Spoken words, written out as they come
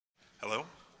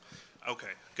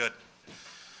Okay, good.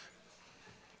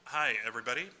 Hi,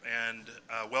 everybody, and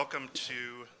welcome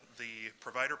to the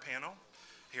provider panel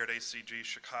here at ACG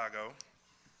Chicago.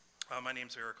 My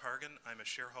name's Eric Hargan. I'm a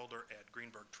shareholder at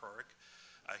Greenberg Traurig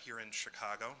here in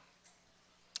Chicago.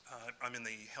 I'm in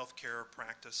the healthcare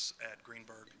practice at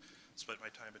Greenberg. Split my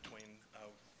time between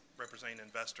representing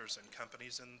investors and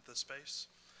companies in the space,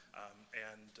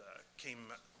 and came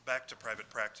back to private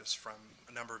practice from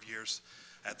a number of years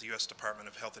at the U.S. Department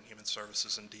of Health and Human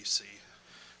Services in D.C.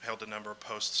 I held a number of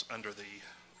posts under the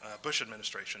Bush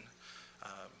administration,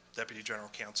 Deputy General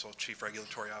Counsel, Chief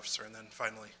Regulatory Officer, and then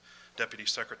finally Deputy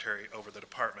Secretary over the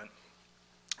department.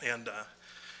 And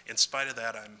in spite of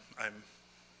that, I'm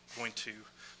going to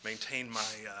maintain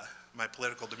my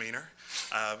political demeanor.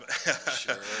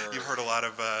 Sure. You've heard a lot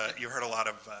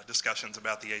of discussions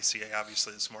about the ACA,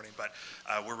 obviously, this morning, but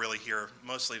we're really here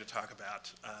mostly to talk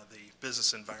about the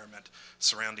business environment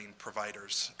surrounding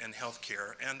providers and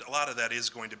healthcare, and a lot of that is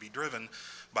going to be driven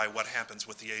by what happens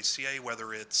with the ACA,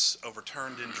 whether it's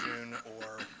overturned in June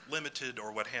or limited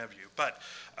or what have you. But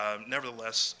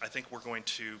nevertheless, I think we're going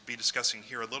to be discussing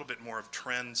here a little bit more of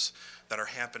trends that are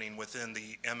happening within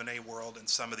the M&A world and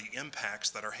some of the impacts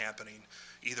that are happening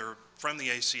either from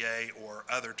the ACA or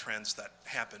other trends that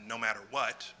happen no matter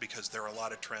what, because there are a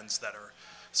lot of trends that are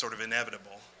sort of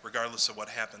inevitable regardless of what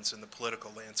happens in the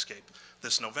political landscape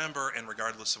this November and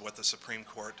regardless of what the Supreme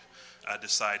Court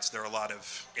decides. There are a lot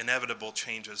of inevitable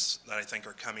changes that I think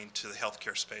are coming to the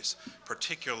healthcare space,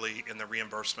 particularly in the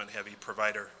reimbursement-heavy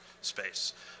provider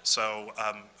space. So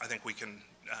I think we can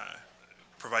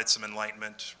provide some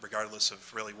enlightenment regardless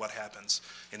of really what happens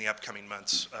in the upcoming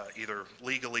months, either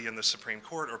legally in the Supreme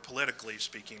Court or politically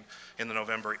speaking in the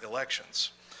November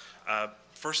elections.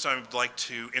 First, I would like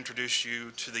to introduce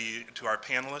you to our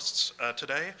panelists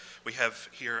today. We have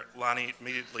here Lonnie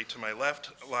immediately to my left,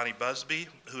 Lonnie Busby,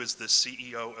 who is the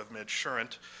CEO of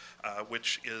Medsurant,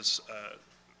 which is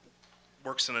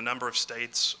works in a number of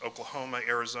states: Oklahoma,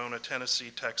 Arizona,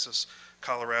 Tennessee, Texas,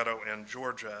 Colorado, and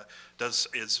Georgia.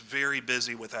 Is very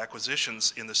busy with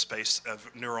acquisitions in the space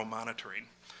of neuromonitoring,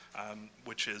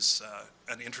 which is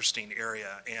an interesting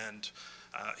area, and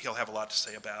he'll have a lot to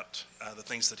say about the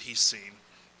things that he's seen.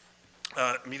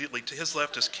 Immediately to his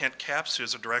left is Kent Capps, who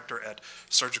is a director at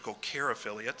Surgical Care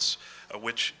Affiliates,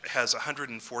 which has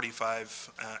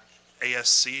 145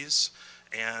 ASCs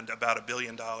and about $1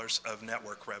 billion of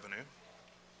network revenue.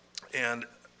 And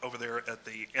over there at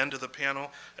the end of the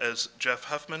panel is Jeff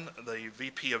Huffman, the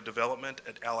VP of Development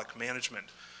at Alec Management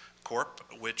Corp.,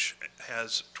 which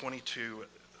has 22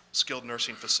 skilled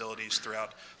nursing facilities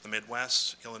throughout the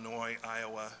Midwest, Illinois,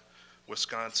 Iowa,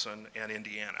 Wisconsin, and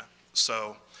Indiana.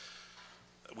 So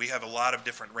we have a lot of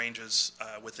different ranges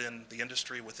within the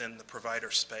industry, within the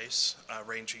provider space,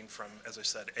 ranging from, as I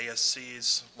said,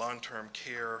 ASCs, long-term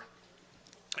care,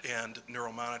 and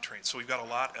neuromonitoring. So we've got a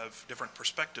lot of different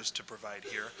perspectives to provide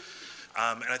here.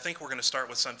 And I think we're going to start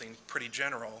with something pretty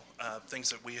general, things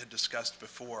that we had discussed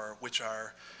before, which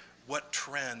are what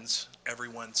trends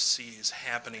everyone sees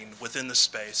happening within the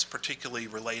space, particularly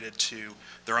related to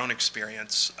their own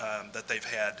experience that they've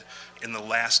had in the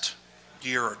last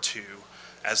year or two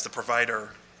as the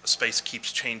provider space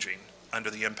keeps changing under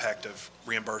the impact of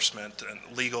reimbursement and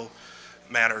legal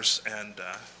matters and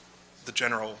the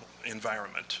general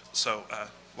environment. So,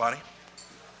 Lonnie?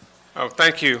 Oh,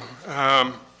 thank you.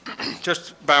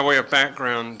 Just by way of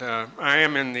background, I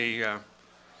am in the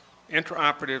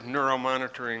intraoperative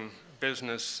neuromonitoring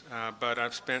business, but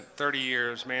I've spent 30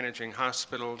 years managing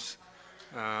hospitals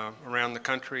around the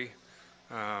country.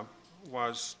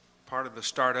 Was part of the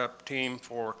startup team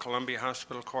for Columbia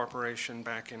Hospital Corporation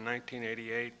back in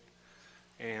 1988,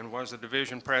 and was the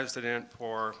division president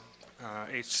for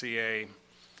HCA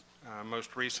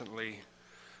most recently.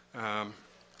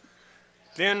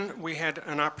 Then we had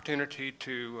an opportunity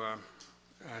to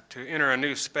enter a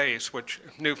new space, which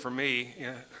new for me,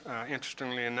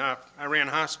 interestingly enough. I ran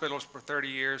hospitals for 30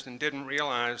 years and didn't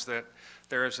realize that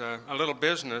there's a little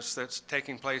business that's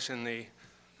taking place in the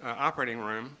operating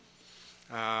room,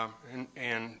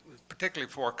 and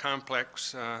particularly for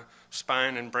complex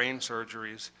spine and brain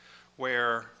surgeries,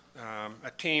 where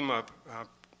a team of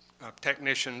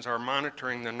technicians are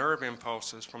monitoring the nerve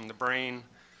impulses from the brain,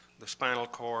 the spinal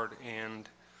cord, and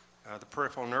the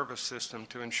peripheral nervous system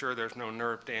to ensure there's no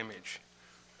nerve damage.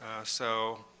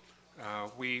 So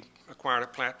we acquired a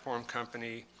platform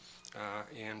company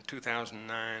in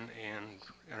 2009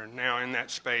 and are now in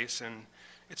that space. And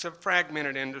it's a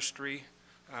fragmented industry.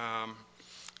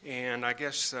 And I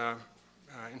guess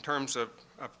in terms of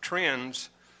trends,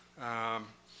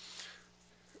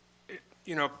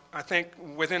 you know, I think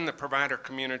within the provider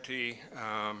community,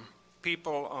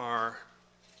 people are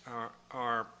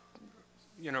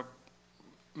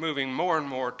moving more and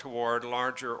more toward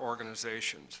larger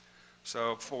organizations.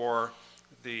 So for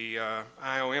the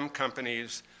IOM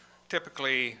companies,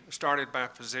 typically started by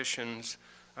physicians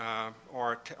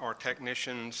or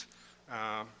technicians,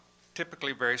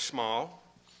 typically very small.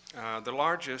 The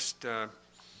largest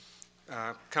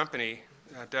company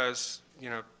does, I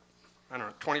don't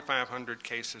know, 2,500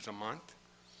 cases a month.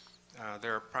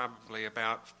 There are probably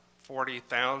about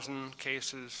 40,000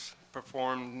 cases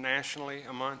performed nationally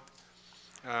a month.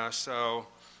 So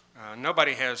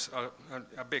nobody has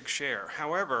a big share.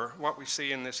 However, what we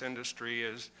see in this industry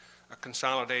is a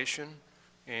consolidation,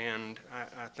 and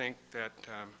I think that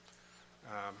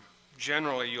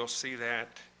generally you'll see that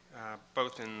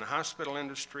both in the hospital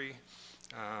industry.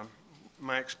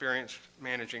 My experience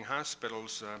managing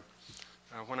hospitals,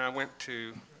 when I went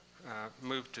to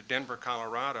move to Denver,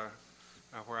 Colorado,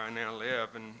 where I now live,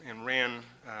 and ran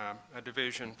a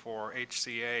division for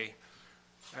HCA.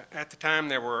 At the time,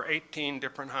 there were 18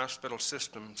 different hospital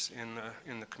systems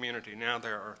in the community. Now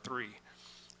there are 3.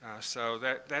 So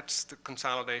that's the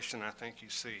consolidation I think you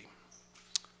see.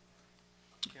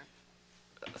 Yeah.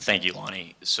 Thank you,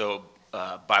 Lonnie. So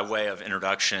by way of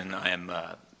introduction, I am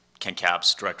Ken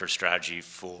Capps, Director of Strategy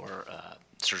for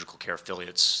Surgical Care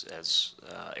Affiliates. As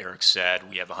Eric said,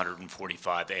 we have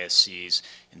 145 ASCs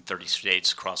in 30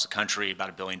 states across the country,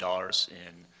 about $1 billion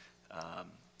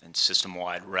in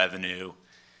system-wide revenue,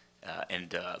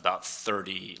 and about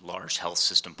 30 large health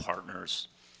system partners.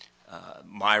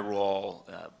 My role,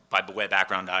 by way of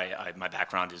background, my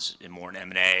background is more in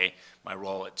M&A. My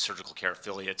role at Surgical Care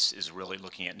Affiliates is really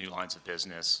looking at new lines of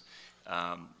business.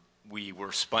 We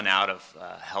were spun out of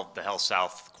the Health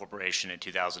South Corporation in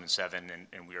 2007,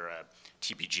 and we were a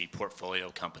TPG portfolio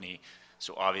company.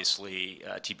 So obviously,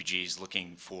 TPG is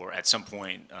looking for, at some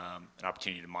point, an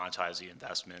opportunity to monetize the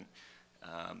investment.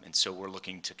 And so we're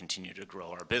looking to continue to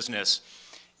grow our business.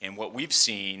 And what we've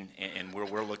seen, and where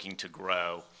we're looking to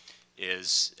grow,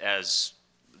 is as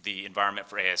the environment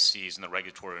for ASCs and the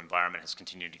regulatory environment has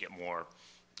continued to get more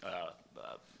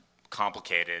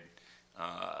complicated,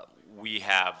 we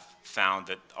have found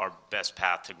that our best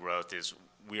path to growth is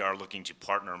we are looking to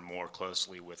partner more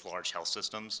closely with large health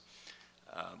systems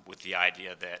with the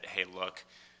idea that, hey, look,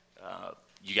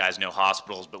 you guys know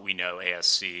hospitals, but we know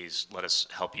ASCs. Let us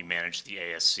help you manage the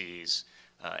ASCs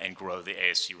and grow the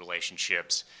ASC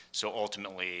relationships. So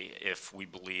ultimately, if we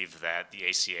believe that the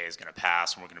ACA is going to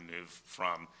pass and we're going to move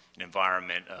from an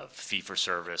environment of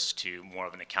fee-for-service to more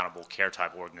of an accountable care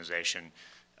type organization,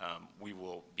 we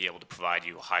will be able to provide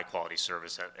you a high-quality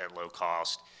service at low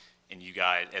cost. And you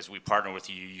guys, as we partner with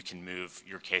you, you can move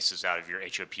your cases out of your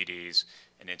HOPDs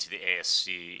and into the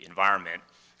ASC environment.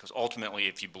 Because ultimately,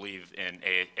 if you believe in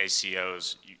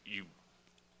ACOs, you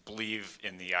believe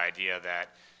in the idea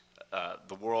that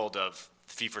the world of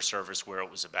fee-for-service, where it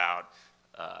was about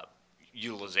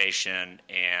utilization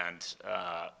and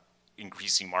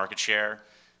increasing market share,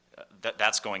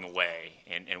 that's going away.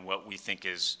 And what we think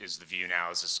is the view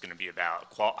now is it's going to be about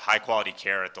high-quality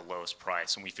care at the lowest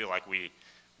price. And we feel like we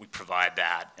provide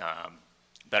that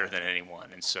better than anyone.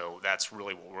 And so that's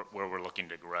really where we're looking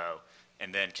to grow.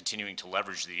 And then continuing to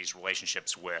leverage these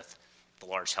relationships with the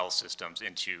large health systems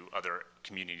into other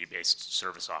community-based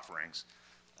service offerings.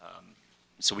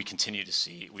 So we continue to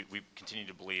see, we continue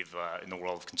to believe in the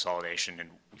world of consolidation, and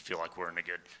we feel like we're in a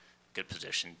good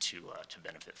position to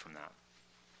benefit from that.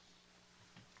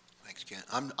 Thanks, Ken.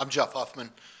 I'm Jeff Huffman.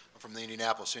 I'm from the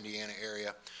Indianapolis, Indiana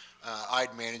area.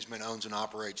 IDE Management owns and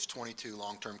operates 22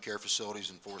 long-term care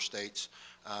facilities in 4 states.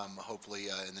 Hopefully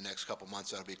in the next couple months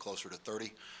that'll be closer to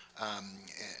 30.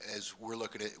 As we're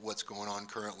looking at what's going on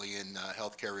currently in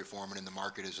healthcare reform and in the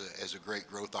market as a great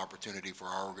growth opportunity for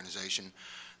our organization.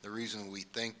 The reason we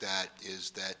think that is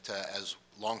that as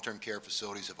long-term care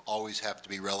facilities have always have to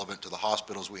be relevant to the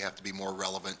hospitals, we have to be more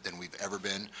relevant than we've ever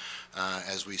been.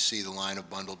 As we see the line of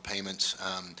bundled payments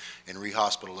and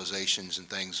rehospitalizations and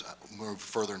things move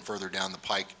further and further down the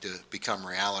pike to become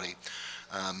reality.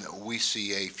 We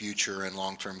see a future in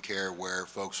long-term care where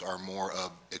folks are more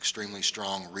of extremely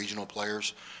strong regional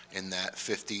players in that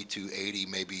 50 to 80,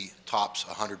 maybe tops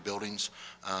 100 buildings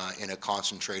in a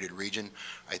concentrated region.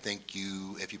 I think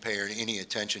if you pay any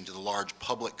attention to the large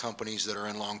public companies that are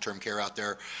in long-term care out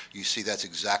there, you see that's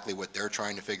exactly what they're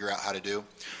trying to figure out how to do.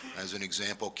 As an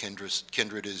example,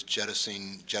 Kindred is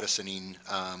jettisoning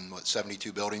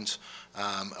 72 buildings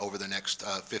over the next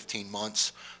 15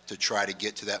 months to try to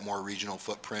get to that more regional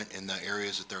footprint in the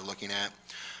areas that they're looking at.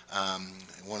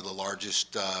 One of the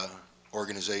largest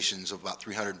organizations of about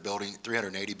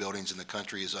 380 buildings in the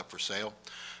country is up for sale.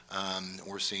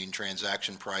 We're seeing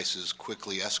transaction prices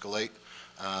quickly escalate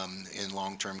in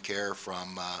long-term care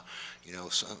from,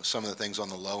 some of the things on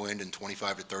the low end and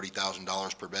 $25,000 to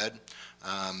 $30,000 per bed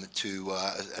to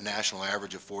a national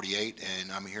average of 48.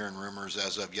 And I'm hearing rumors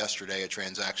as of yesterday, a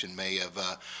transaction may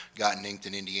have gotten inked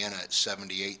in Indiana at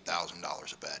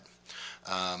 $78,000 a bed.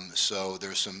 So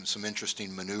there's some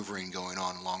interesting maneuvering going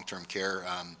on in long-term care.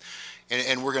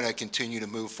 And we're going to continue to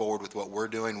move forward with what we're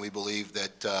doing. We believe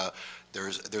that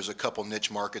there's a couple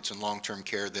niche markets in long-term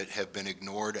care that have been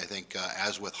ignored. I think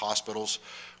as with hospitals,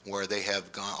 where they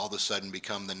have gone all of a sudden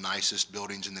become the nicest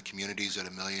buildings in the communities at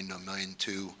 $1 million to $1.2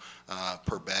 million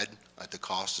per bed at the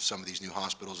cost of some of these new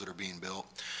hospitals that are being built.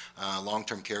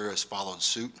 Long-term care has followed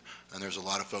suit, and there's a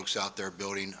lot of folks out there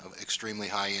building extremely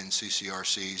high-end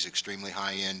CCRCs, extremely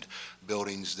high-end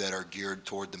buildings that are geared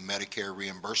toward the Medicare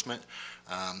reimbursement.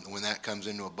 When that comes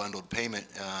into a bundled payment,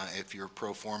 if your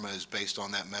pro forma is based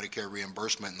on that Medicare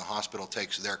reimbursement and the hospital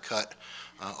takes their cut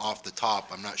off the top,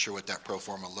 I'm not sure what that pro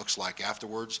forma looks like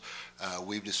afterwards.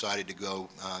 We've decided to go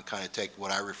kind of take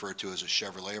what I refer to as a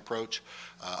Chevrolet approach,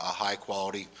 a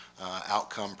high-quality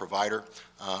outcome provider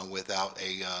without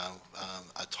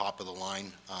a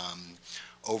top-of-the-line,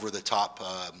 over-the-top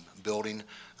building.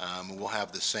 We'll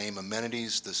have the same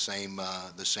amenities, the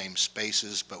same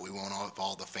spaces, but we won't have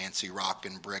all the fancy rock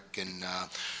and brick and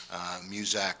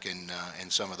Muzak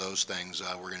and some of those things.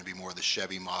 We're going to be more the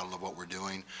Chevy model of what we're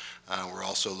doing. We're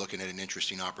also looking at an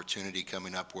interesting opportunity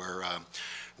coming up where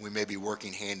we may be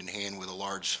working hand in hand with a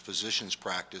large physician's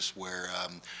practice where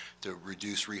to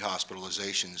reduce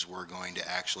rehospitalizations, we're going to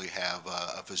actually have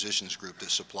a physician's group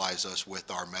that supplies us with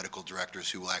our medical directors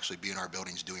who will actually be in our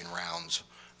buildings doing rounds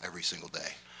every single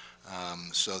day.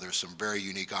 So there's some very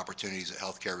unique opportunities that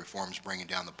healthcare reform is bringing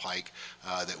down the pike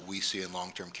that we see in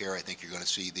long-term care. I think you're going to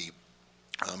see the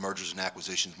mergers and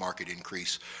acquisitions market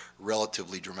increase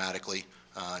relatively dramatically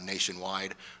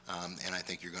nationwide, and I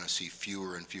think you're going to see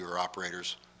fewer and fewer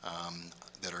operators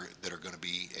that are going to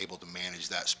be able to manage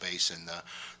that space. And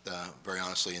very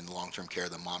honestly, in the long-term care,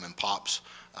 the mom and pops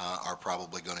are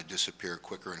probably going to disappear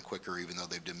quicker and quicker, even though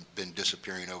they've been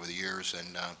disappearing over the years.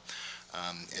 And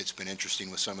it's been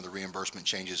interesting with some of the reimbursement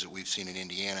changes that we've seen in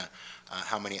Indiana,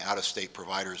 how many out-of-state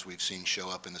providers we've seen show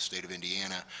up in the state of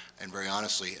Indiana, and very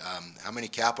honestly, how many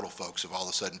capital folks have all of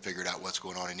a sudden figured out what's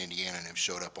going on in Indiana and have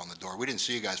showed up on the door. We didn't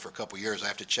see you guys for a couple years. I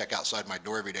have to check outside my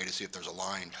door every day to see if there's a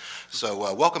line.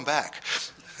 So welcome back.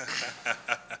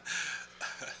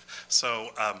 So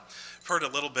I've heard a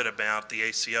little bit about the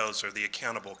ACOs, or the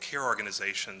accountable care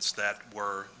organizations, that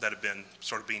have been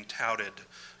sort of being touted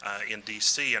in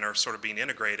DC and are sort of being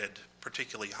integrated,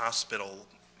 particularly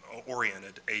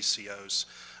hospital-oriented ACOs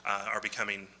are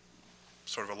becoming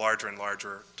sort of a larger and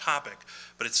larger topic.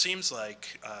 But it seems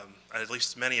like, at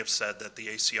least many have said, that the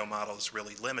ACO model is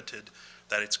really limited,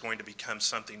 that it's going to become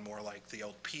something more like the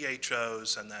old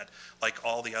PHOs, and that, like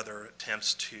all the other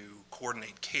attempts to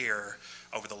coordinate care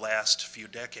over the last few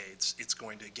decades, it's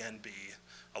going to again be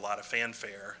a lot of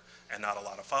fanfare and not a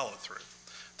lot of follow-through.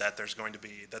 That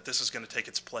this is going to take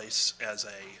its place as a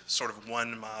sort of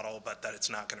one model, but that it's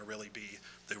not going to really be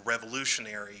the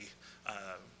revolutionary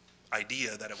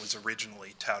idea that it was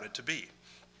originally touted to be.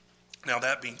 Now,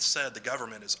 that being said, the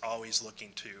government is always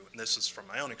looking to, and this is from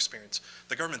my own experience,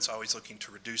 the government's always looking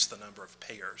to reduce the number of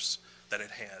payers that it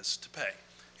has to pay.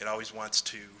 It always wants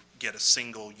to get a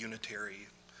single unitary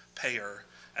payer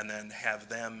and then have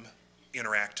them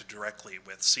interact directly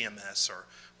with CMS or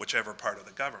whichever part of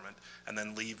the government, and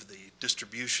then leave the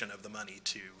distribution of the money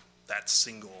to that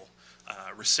single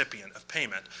recipient of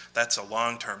payment. That's a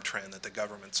long-term trend that the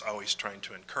government's always trying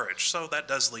to encourage. So that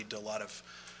does lead to a lot of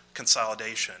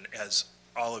consolidation, as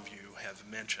all of you have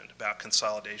mentioned, about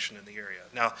consolidation in the area.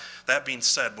 Now, that being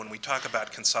said, when we talk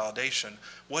about consolidation,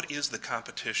 what is the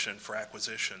competition for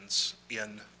acquisitions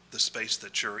in the space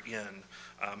that you're in?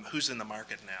 Who's in the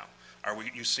market now? Are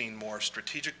you seeing more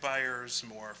strategic buyers,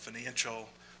 more financial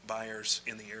buyers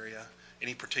in the area?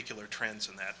 Any particular trends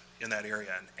in that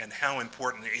area? And how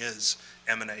important is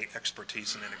M&A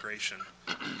expertise and integration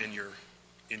in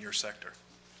your sector?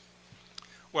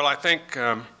 Well, I think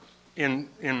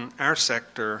in our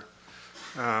sector,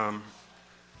 I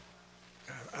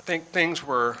think things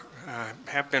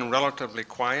have been relatively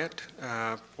quiet.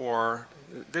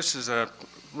 This is a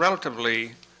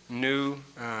relatively new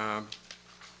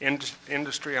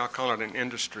industry. I'll call it an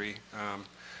industry.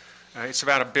 It's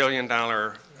about $1 billion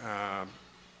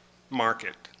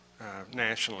market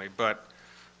nationally, but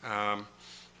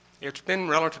it's been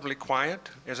relatively quiet.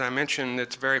 As I mentioned,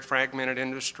 it's a very fragmented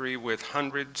industry with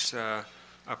hundreds of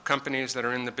companies that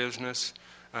are in the business.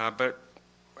 But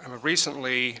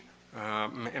recently,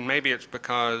 And maybe it's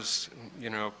because,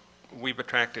 we've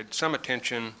attracted some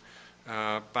attention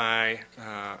by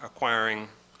acquiring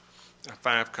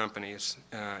 5 companies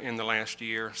in the last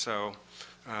year. So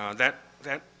that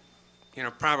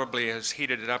probably has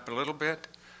heated it up a little bit.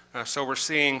 So we're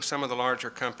seeing some of the larger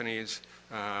companies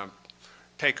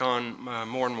take on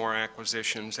more and more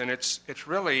acquisitions. And it's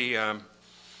really, I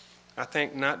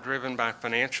think, not driven by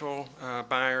financial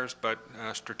buyers, but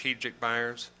strategic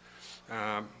buyers.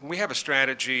 We have a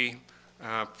strategy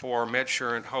for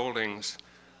Medsurant Holdings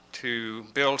to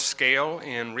build scale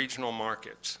in regional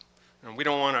markets. And we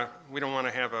don't want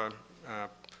to have an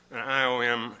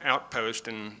IOM outpost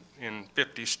in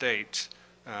 50 states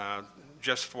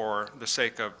just for the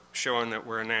sake of showing that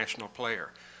we're a national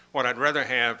player. What I'd rather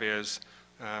have is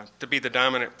to be the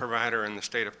dominant provider in the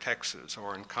state of Texas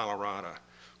or in Colorado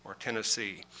or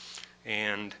Tennessee.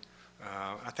 And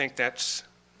I think that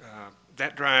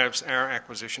drives our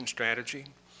acquisition strategy.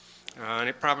 And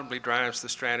it probably drives the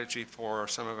strategy for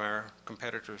some of our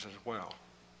competitors as well.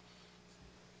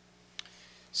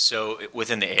 So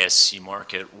within the ASC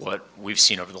market, what we've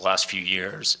seen over the last few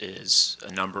years is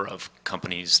a number of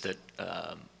companies that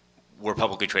were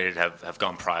publicly traded have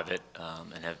gone private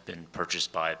and have been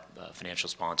purchased by financial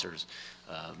sponsors.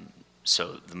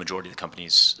 So the majority of the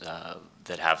companies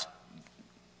that have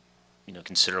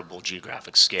considerable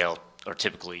geographic scale are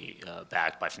typically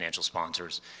backed by financial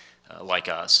sponsors like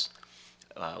us.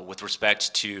 With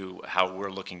respect to how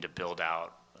we're looking to build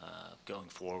out going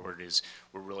forward is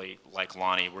we're really, like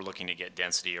Lonnie, we're looking to get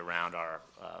density around our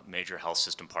major health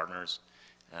system partners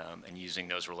and using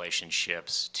those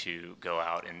relationships to go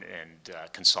out and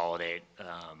consolidate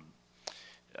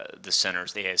the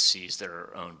centers, the ASCs that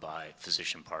are owned by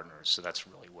physician partners. So that's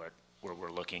really where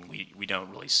we're looking. We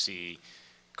don't really see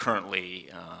currently,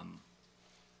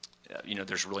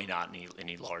 there's really not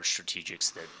any large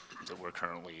strategics that we're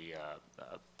currently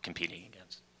competing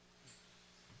against.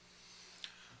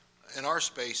 In our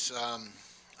space,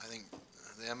 I think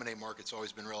the M&A market's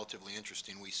always been relatively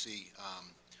interesting. We see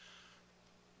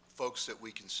folks that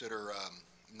we consider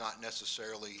not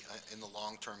necessarily in the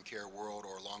long-term care world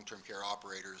or long-term care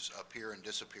operators appear and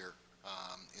disappear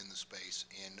in the space,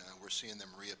 and we're seeing them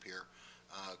reappear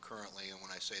currently. And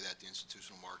when I say that, the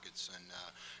institutional markets and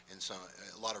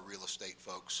a lot of real estate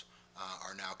folks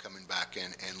are now coming back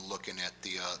and looking at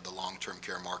the long-term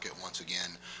care market once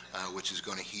again, which is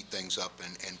going to heat things up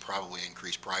and probably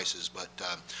increase prices. But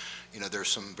there's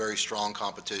some very strong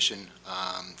competition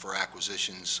for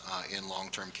acquisitions in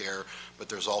long-term care, but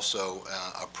there's also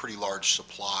a pretty large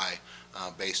supply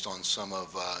based on some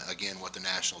of, again, what the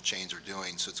national chains are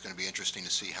doing. So it's going to be interesting to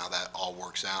see how that all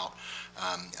works out.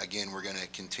 Again, we're going to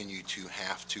continue to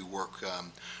have to work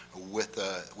with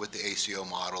the ACO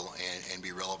model and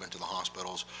be relevant to the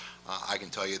hospitals. I can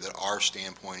tell you that our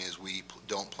standpoint is we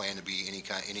don't plan to be any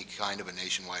kind of a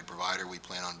nationwide provider. We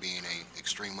plan on being a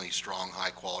extremely strong,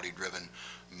 high-quality driven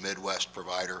Midwest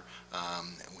provider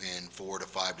in 4 to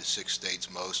 5 to 6 states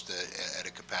most at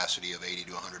a capacity of 80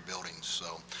 to 100 buildings.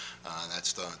 So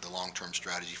that's the long-term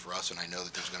strategy for us, and I know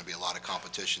that there's going to be a lot of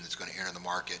competition that's going to enter the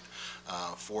market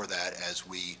for that as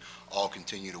we all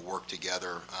continue to work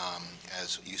together,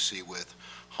 as you see with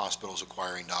hospitals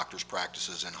acquiring doctors'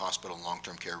 practices and hospital and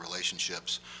long-term care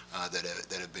relationships that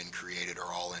have been created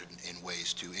are all in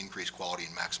ways to increase quality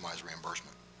and maximize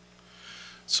reimbursement.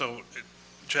 So,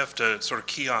 Jeff, to sort of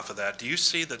key off of that, do you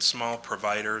see that small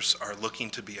providers are looking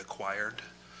to be acquired?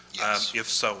 Yes. If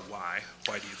so, why?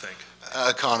 Why do you think?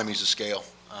 Economies of scale.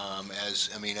 As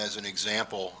an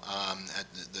example, at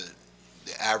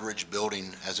the average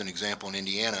building, as an example in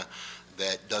Indiana,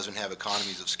 that doesn't have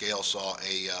economies of scale saw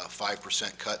a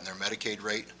 5% cut in their Medicaid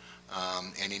rate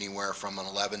and anywhere from an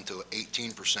 11 to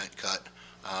 18% cut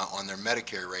on their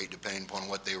Medicare rate, depending upon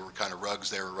what kind of rugs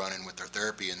they were running with their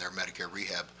therapy in their Medicare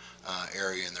rehab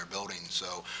area in their building.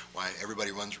 So why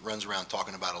everybody runs around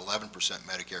talking about 11%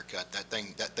 Medicare cut, that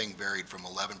thing varied from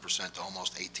 11% to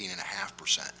almost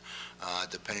 18.5%,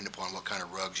 depending upon what kind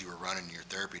of rugs you were running in your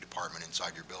therapy department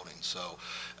inside your building. So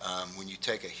when you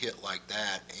take a hit like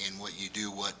that, and what you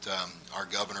do, what our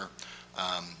governor,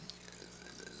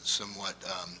 somewhat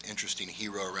interesting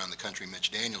hero around the country, Mitch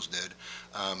Daniels, did,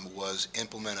 was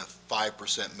implement a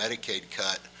 5% Medicaid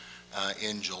cut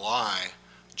in July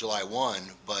 1,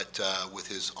 but with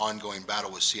his ongoing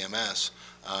battle with CMS,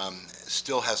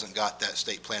 Still hasn't got that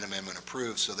state plan amendment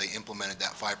approved, so they implemented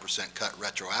that 5% cut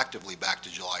retroactively back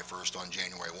to July 1st on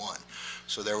January 1.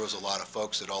 So there was a lot of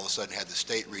folks that all of a sudden had the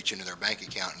state reach into their bank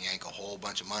account and yank a whole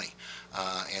bunch of money,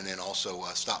 and then also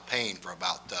stop paying for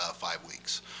about 5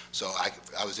 weeks. So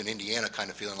I was in Indiana kind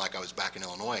of feeling like I was back in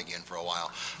Illinois again for a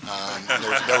while.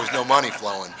 There was no money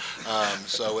flowing.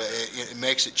 So it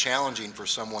makes it challenging for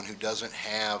someone who doesn't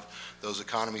have those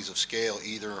economies of scale,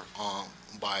 either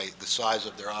by the size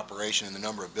of their operation and the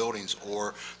number of buildings,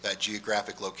 or that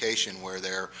geographic location where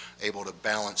they're able to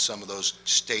balance some of those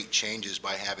state changes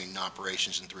by having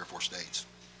operations in 3 or 4 states.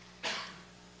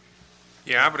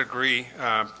 Yeah, I would agree.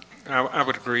 I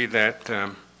would agree that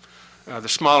the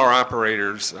smaller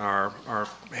operators are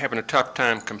having a tough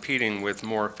time competing with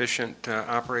more efficient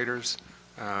operators.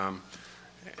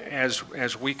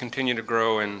 As we continue to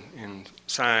grow in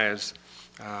size,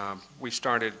 we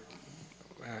started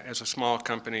as a small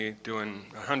company doing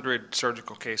 100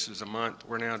 surgical cases a month.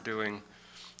 We're now doing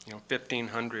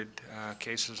 1,500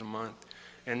 cases a month,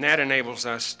 and that enables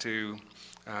us to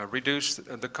reduce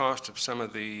the cost of some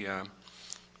of the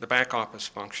back office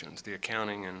functions, the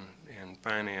accounting and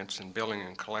finance and billing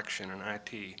and collection and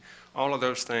IT. All of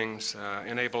those things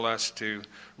enable us to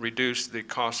reduce the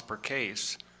cost per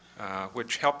case,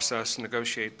 which helps us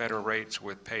negotiate better rates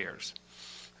with payers.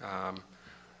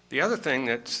 The other thing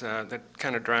that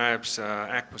kind of drives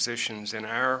acquisitions in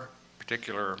our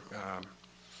particular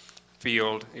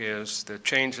field is the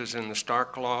changes in the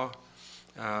Stark law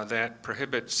that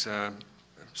prohibits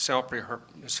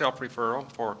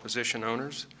self-referral for physician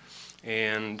owners.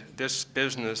 And this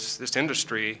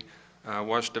industry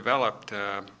was developed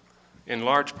in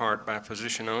large part by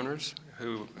physician owners,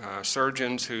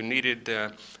 surgeons who needed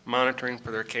monitoring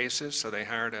for their cases, so they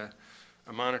hired a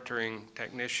monitoring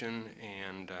technician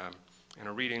and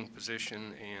a reading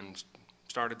physician and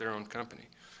started their own company.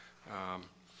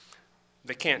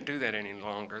 They can't do that any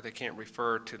longer. They can't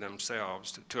refer to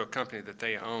themselves to a company that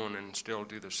they own and still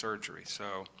do the surgery.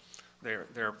 So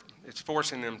it's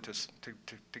forcing them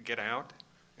to get out.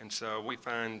 And so we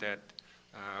find that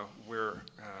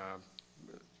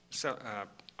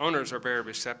owners are very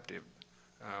receptive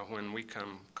when we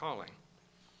come calling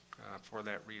for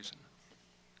that reason.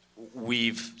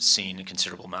 We've seen a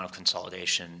considerable amount of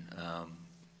consolidation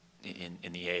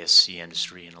in the ASC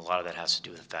industry, and a lot of that has to do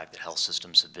with the fact that health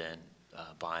systems have been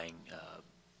buying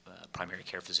primary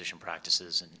care physician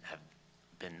practices and have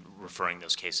been referring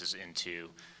those cases into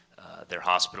their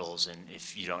hospitals. And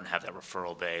if you don't have that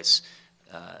referral base,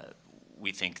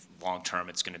 we think long-term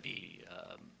it's going to be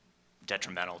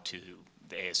detrimental to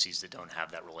the ASCs that don't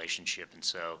have that relationship. And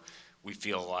so we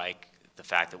feel like the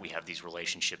fact that we have these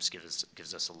relationships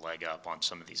gives us a leg up on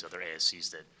some of these other ASCs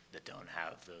that don't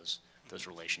have those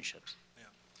relationships.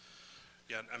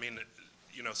 Yeah, I mean,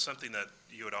 something that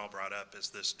you had all brought up is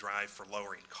this drive for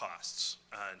lowering costs.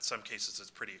 In some cases, it's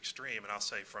pretty extreme, and I'll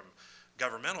say from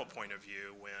governmental point of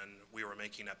view, when we were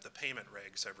making up the payment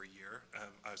regs every year,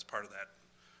 I was part of that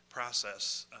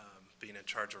process, being in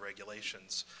charge of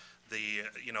regulations.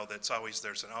 There's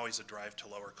always a drive to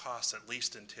lower costs, at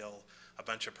least until a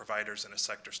bunch of providers in a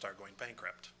sector start going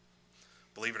bankrupt.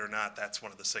 Believe it or not, that's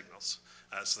one of the signals.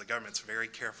 So the government's very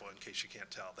careful, in case you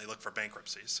can't tell. They look for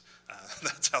bankruptcies.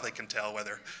 That's how they can tell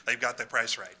whether they've got the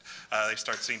price right. They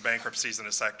start seeing bankruptcies in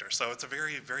a sector. So it's a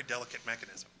very, very delicate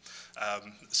mechanism.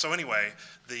 So anyway,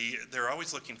 they're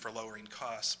always looking for lowering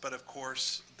costs, but of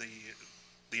course,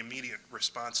 the immediate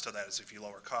response to that is if you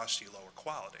lower costs, you lower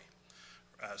quality.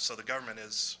 So the government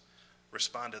has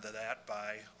responded to that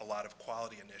by a lot of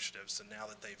quality initiatives, and now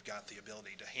that they've got the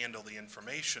ability to handle the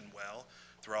information well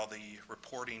through all the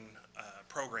reporting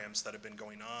programs that have been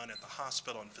going on at the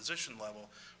hospital and physician level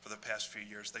for the past few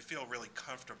years, they feel really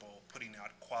comfortable putting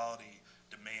out quality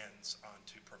demands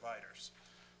onto providers.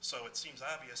 So it seems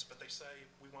obvious, but they say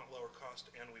we want lower cost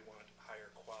and we want higher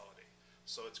quality.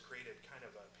 So it's created kind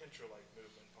of a pincher-like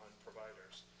movement on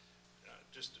providers.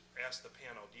 Just ask the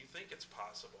panel, do you think it's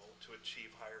possible to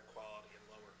achieve higher quality and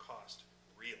lower cost,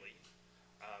 really?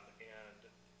 And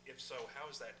if so,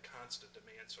 how is that constant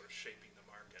demand sort of shaping the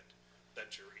market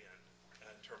that you're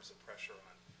in terms of pressure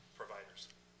on providers?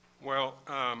 Well,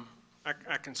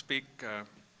 I can speak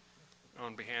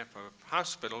on behalf of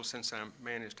hospitals, since I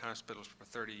managed hospitals for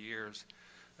 30 years,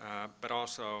 but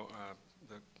also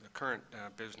the current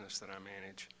business that I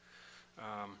manage.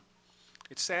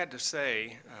 It's sad to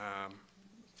say,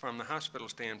 from the hospital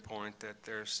standpoint, that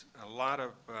there's a lot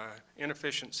of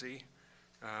inefficiency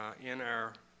in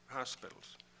our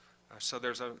hospitals. So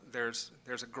there's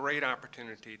a great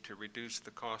opportunity to reduce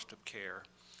the cost of care.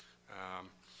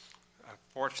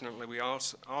 fortunately, we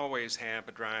also always have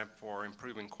a drive for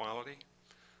improving quality.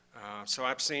 So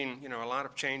I've seen, you know, a lot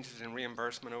of changes in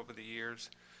reimbursement over the years,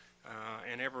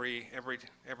 and every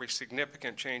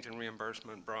significant change in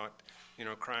reimbursement brought, you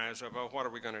know, cries of, oh, what are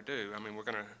we going to do? I mean,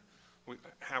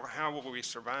 how will we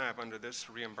survive under this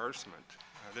reimbursement,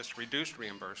 this reduced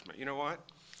reimbursement? You know what?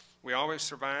 We always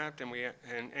survived,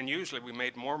 and usually we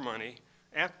made more money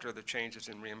after the changes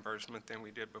in reimbursement than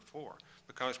we did before,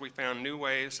 because we found new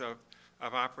ways of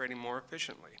operating more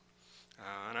efficiently.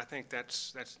 And I think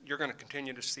that's you're going to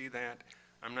continue to see that.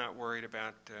 I'm not worried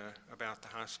about the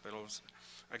hospitals.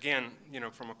 Again, you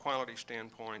know, from a quality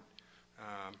standpoint,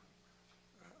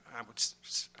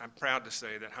 I'm proud to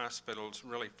say that hospitals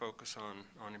really focus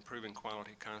on improving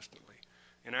quality constantly.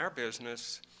 In our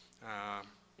business,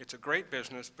 it's a great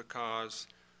business because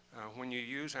when you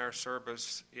use our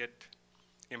service, it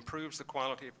improves the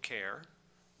quality of care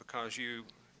because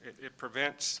it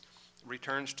prevents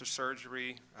returns to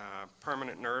surgery,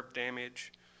 permanent nerve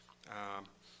damage,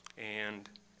 and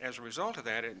as a result of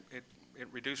that, it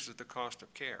reduces the cost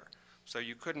of care. So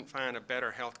you couldn't find a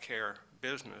better healthcare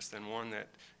business than one that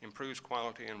improves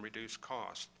quality and reduces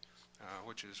cost,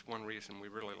 which is one reason we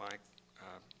really like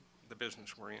the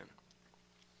business we're in.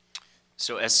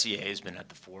 So SCA has been at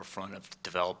the forefront of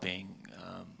developing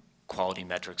quality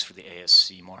metrics for the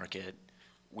ASC market.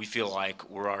 We feel like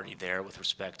we're already there with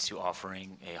respect to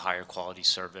offering a higher quality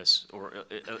service, or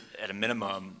at a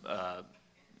minimum,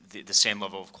 the same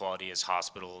level of quality as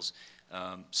hospitals.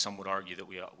 Some would argue that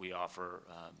we offer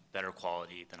better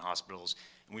quality than hospitals,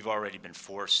 and we've already been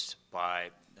forced by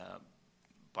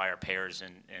our payers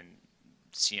and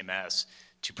CMS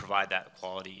to provide that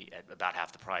quality at about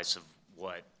half the price of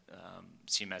what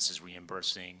CMS is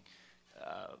reimbursing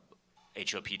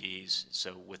HOPDs.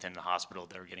 So within the hospital,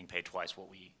 they're getting paid twice what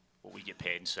we get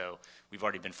paid, and so we've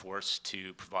already been forced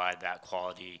to provide that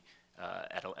quality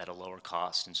at a lower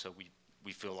cost, and so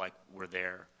we feel like we're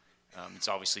there. It's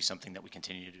obviously something that we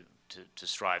continue to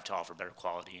strive to offer better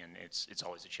quality, and it's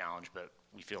always a challenge, but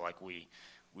we feel like we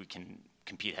can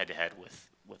compete head to head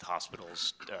with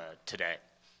hospitals today.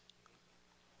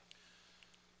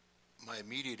 My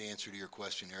immediate answer to your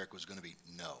question, Eric, was going to be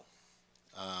no.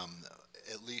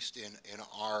 At least in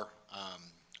our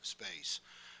space.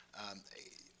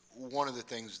 One of the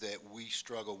things that we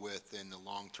struggle with in the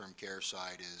long-term care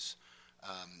side is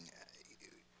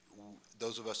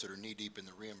those of us that are knee-deep in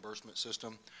the reimbursement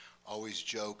system always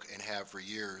joke and have for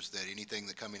years that anything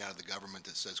that coming out of the government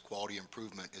that says quality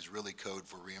improvement is really code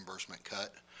for reimbursement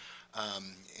cut.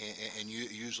 And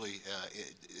usually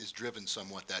it is driven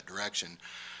somewhat that direction.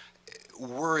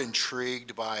 We're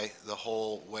intrigued by the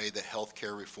whole way the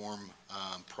healthcare reform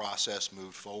process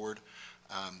moved forward.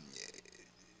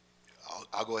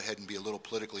 I'll go ahead and be a little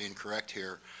politically incorrect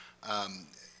here.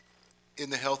 In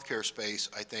the healthcare space,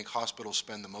 I think hospitals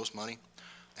spend the most money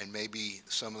and maybe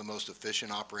some of the most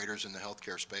efficient operators in the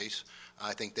healthcare space.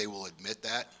 I think they will admit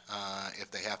that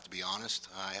if they have to be honest.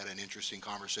 I had an interesting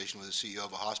conversation with the CEO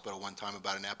of a hospital one time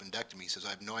about an appendectomy. He says, I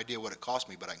have no idea what it cost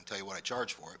me, but I can tell you what I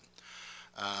charge for it.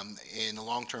 In the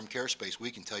long-term care space,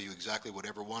 we can tell you exactly what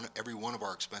every one of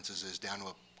our expenses is down to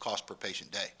a cost per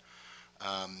patient day.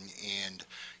 And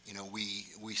you know,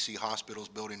 we see hospitals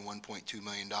building $1.2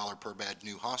 million per bed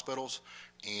new hospitals,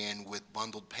 and with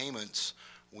bundled payments,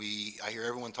 I hear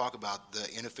everyone talk about the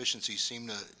inefficiencies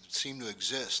seem to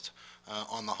exist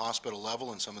on the hospital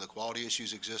level, and some of the quality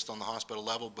issues exist on the hospital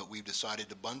level, but we've decided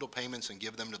to bundle payments and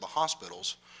give them to the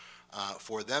hospitals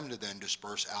for them to then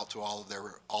disperse out to all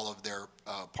of their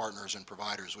partners and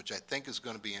providers, which I think is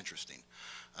going to be interesting.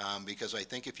 Because I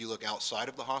think if you look outside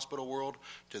of the hospital world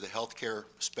to the healthcare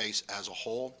space as a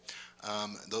whole,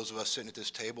 those of us sitting at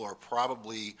this table are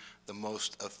probably the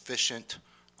most efficient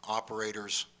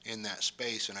operators in that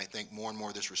space, and I think more and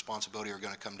more of this responsibility are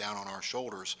going to come down on our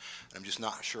shoulders, and I'm just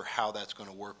not sure how that's going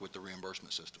to work with the reimbursement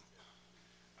system.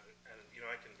 And you know,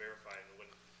 I can verify, when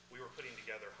we were putting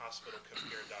together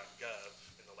hospitalcompare.gov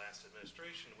in the last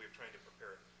administration, we were trying to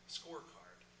prepare a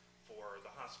scorecard for the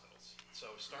hospitals.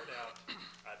 So start out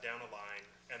down a line,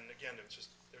 and again,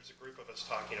 there's a group of us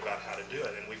talking about how to do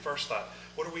it, and we first thought,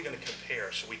 what are we going to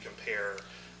compare? Should we compare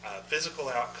physical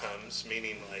outcomes,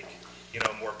 meaning like, you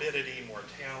know, morbidity,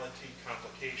 mortality,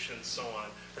 complications, so on,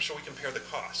 or should we compare the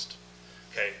cost?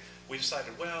 Okay, we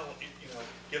decided, well, you know,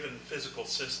 given physical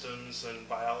systems and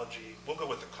biology, we'll go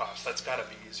with the cost. That's got to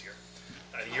be easier.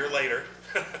 A year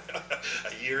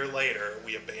later,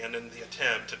 we abandoned the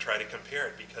attempt to try to compare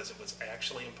it because it was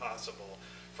actually impossible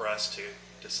for us to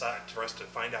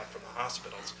find out from the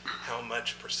hospitals how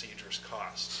much procedures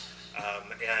cost.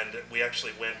 And we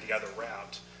actually went the other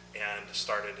route and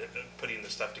started putting the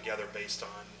stuff together based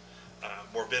on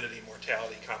morbidity,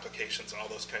 mortality, complications, all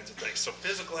those kinds of things. So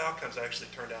physical outcomes actually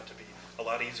turned out to be a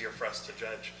lot easier for us to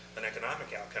judge than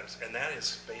economic outcomes, and that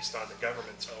is based on the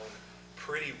government's own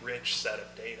pretty rich set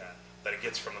of data that it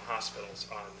gets from the hospitals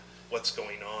on what's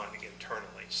going on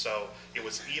internally. So it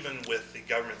was even with the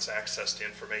government's access to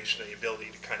information and the ability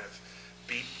to kind of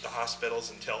beat the hospitals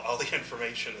until all the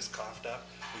information is coughed up,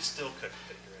 we still couldn't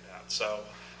figure it out. So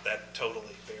that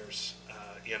totally bears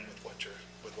in with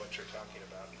what you're talking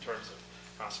about in terms of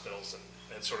hospitals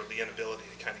and sort of the inability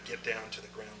to kind of get down to the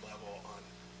ground level on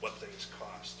what things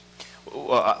cost.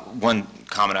 Well, one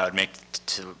comment I would make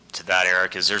to that,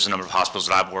 Eric, is there's a number of hospitals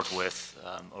that I've worked with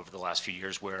over the last few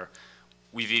years where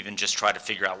we've even just tried to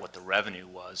figure out what the revenue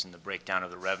was and the breakdown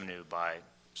of the revenue by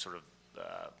sort of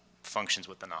functions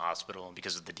within the hospital, and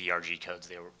because of the DRG codes,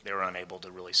 they were unable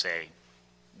to really say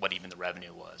what even the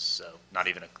revenue was, so not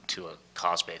even to a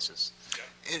cost basis.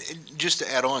 And just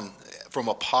to add on, from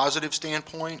a positive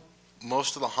standpoint,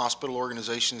 most of the hospital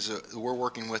organizations that we're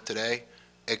working with today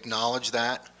acknowledge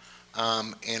that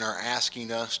and are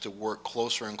asking us to work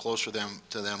closer and closer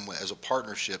to them as a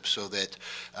partnership so that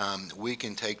we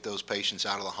can take those patients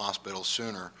out of the hospital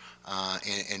sooner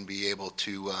and be able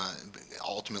to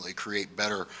ultimately create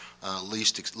better,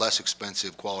 less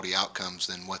expensive quality outcomes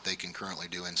than what they can currently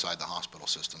do inside the hospital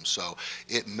system. So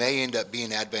it may end up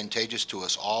being advantageous to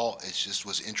us all. It just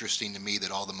was interesting to me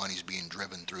that all the money's being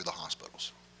driven through the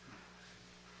hospitals.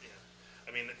 Yeah,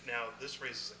 I mean, now this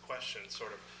raises a question,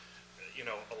 sort of, you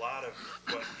know, a lot of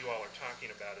what you all are talking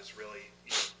about is really,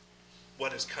 you know,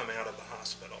 what has come out of the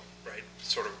hospital, right?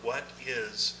 Sort of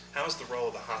how's the role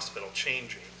of the hospital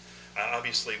changing?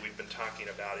 Obviously, we've been talking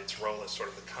about its role as sort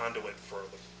of the conduit for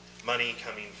the money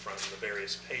coming from the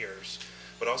various payers,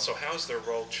 but also how's their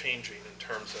role changing in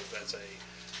terms of as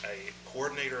a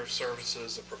coordinator of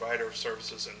services, a provider of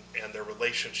services, and their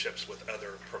relationships with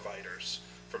other providers,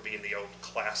 from being the old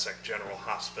classic general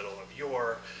hospital of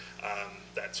yore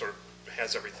that sort of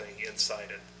has everything inside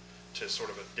it to sort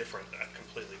of a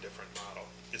completely different model.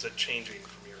 Is it changing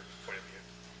from your point of view?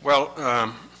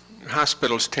 Well,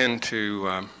 hospitals tend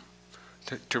to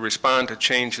respond to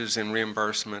changes in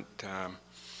reimbursement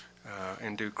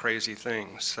and do crazy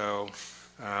things. So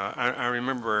I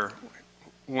remember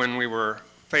when we were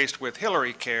faced with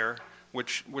Hillary Care,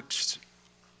 which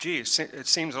geez, it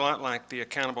seems a lot like the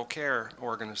accountable care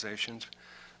organizations.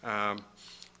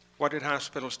 What did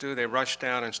hospitals do? They rushed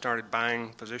out and started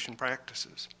buying physician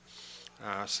practices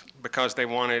because they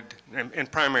wanted,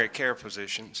 and primary care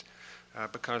physicians,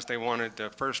 because they wanted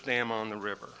the first dam on the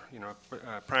river. You know,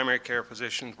 primary care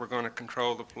physicians were going to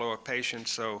control the flow of patients,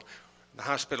 so the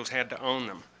hospitals had to own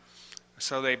them.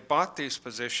 So they bought these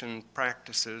physician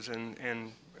practices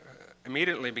and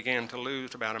immediately began to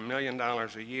lose about $1 million a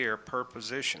year per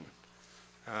physician,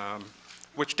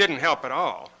 which didn't help at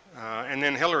all. And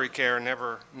then Hillary Care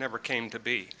never came to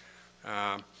be.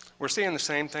 We're seeing the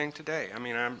same thing today. I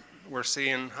mean, we're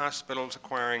seeing hospitals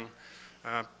acquiring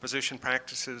physician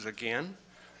practices again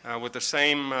with the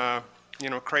same, you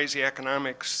know, crazy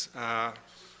economics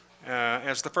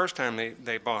as the first time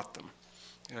they bought them.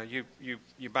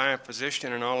 You buy a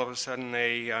physician and all of a sudden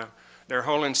their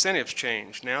whole incentives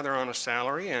change. Now they're on a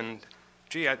salary and,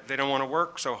 gee, they don't want to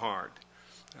work so hard.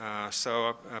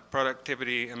 So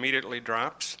productivity immediately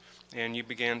drops, and you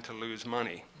begin to lose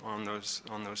money on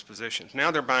those physicians.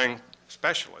 Now they're buying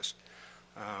specialists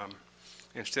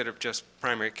instead of just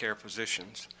primary care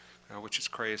physicians, which is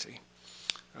crazy.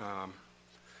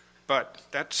 But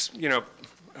that's, you know,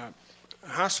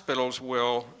 hospitals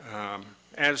will,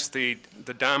 as the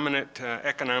dominant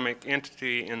economic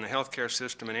entity in the healthcare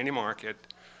system in any market,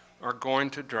 are going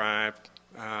to drive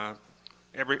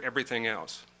everything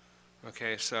else.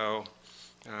 Okay, so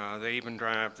they'll even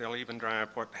drive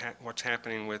what's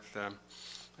happening with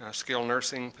skilled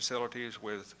nursing facilities,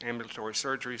 with ambulatory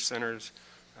surgery centers.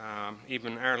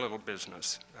 Even our little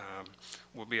business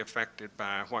will be affected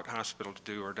by what hospitals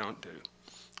do or don't do.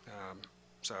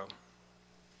 So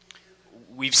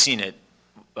we've seen it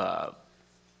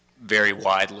very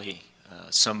widely.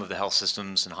 Some of the health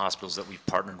systems and hospitals that we've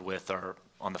partnered with are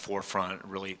on the forefront,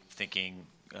 really thinking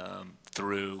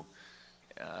through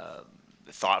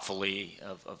thoughtfully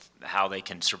of how they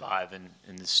can survive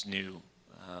in this new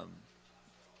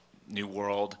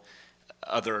world.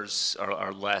 Others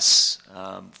are less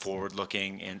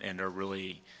forward-looking and are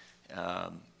really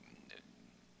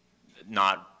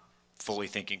not fully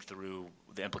thinking through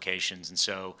the implications. And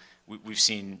so we've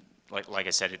seen, like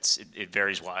I said, it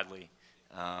varies widely,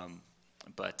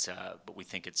 but we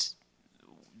think it's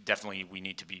definitely we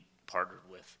need to be partnered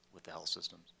with the health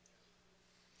systems.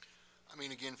 I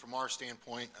mean, again, from our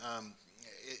standpoint,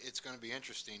 it's going to be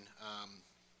interesting.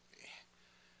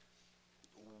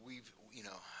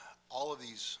 All of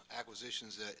these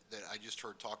acquisitions that I just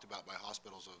heard talked about by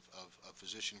hospitals of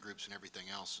physician groups and everything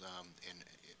else, and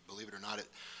believe it or not,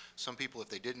 some people, if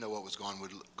they didn't know what was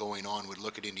going on, would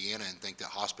look at Indiana and think that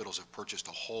hospitals have purchased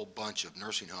a whole bunch of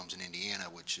nursing homes in Indiana,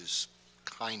 which is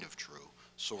kind of true,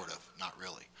 sort of, not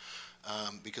really,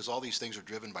 because all these things are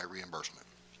driven by reimbursement.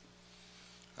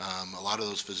 A lot of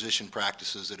those physician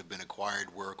practices that have been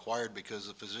acquired were acquired because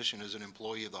the physician, as an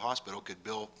employee of the hospital, could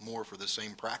bill more for the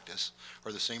same practice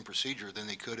or the same procedure than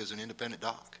they could as an independent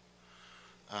doc.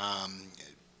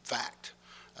 Fact.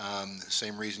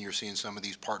 Same reason you're seeing some of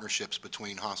these partnerships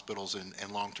between hospitals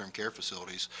and long-term care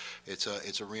facilities. It's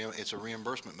a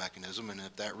reimbursement mechanism, and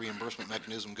if that reimbursement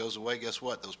mechanism goes away, guess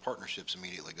what? Those partnerships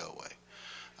immediately go away.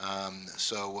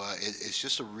 It's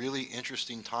just a really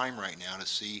interesting time right now to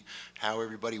see how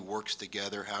everybody works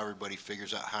together, how everybody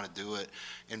figures out how to do it.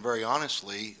 And very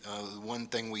honestly, one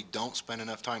thing we don't spend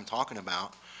enough time talking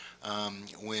about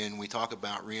when we talk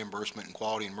about reimbursement and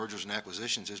quality and mergers and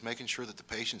acquisitions is making sure that the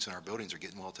patients in our buildings are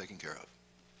getting well taken care of.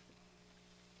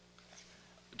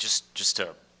 Just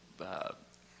to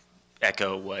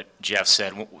echo what Jeff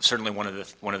said, certainly one of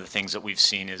the things that we've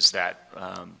seen is that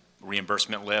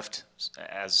reimbursement lift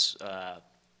as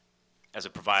a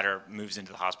provider moves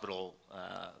into the hospital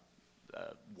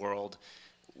world.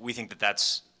 We think that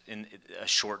that's in a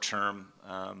short-term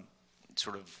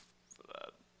sort of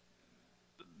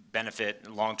benefit.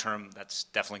 Long-term, that's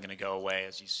definitely going to go away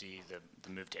as you see the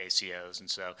move to ACOs. And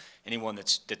so anyone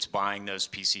that's buying those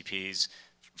PCPs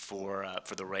for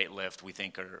the rate lift, we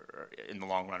think are in the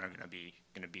long run are going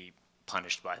to be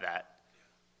punished by that.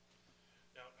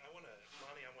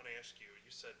 Ask you, you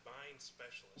said buying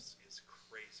specialists is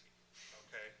crazy,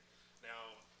 okay?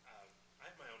 Now, I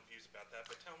have my own views about that,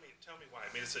 but tell me why.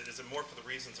 I mean, is it more for the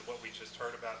reasons of what we just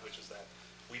heard about, which is that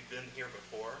we've been here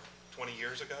before, 20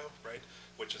 years ago, right?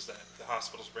 Which is that the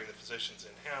hospitals bring the physicians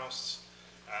in-house,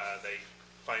 they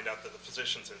find out that the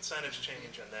physicians' incentives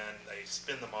change, and then they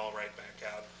spin them all right back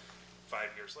out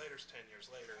 5 years later, 10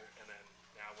 years later, and then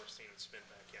now we're seeing it spin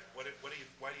back in. Why do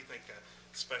you think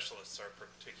specialists are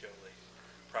particularly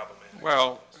problematic?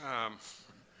 Well,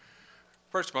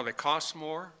 first of all, they cost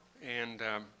more, and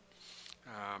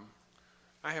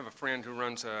I have a friend who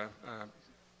runs a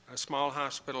small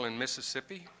hospital in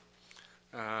Mississippi.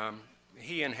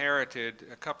 He inherited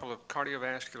a couple of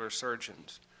cardiovascular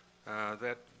surgeons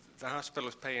that the hospital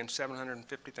is paying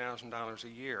 $750,000 a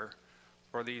year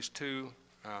for these two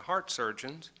heart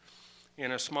surgeons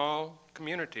in a small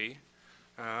community,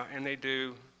 and they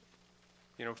do,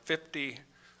 50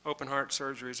 open heart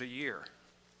surgeries a year.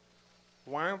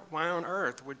 Why on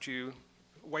earth would you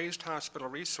waste hospital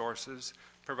resources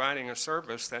providing a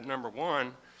service that, number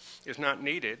one, is not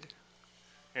needed,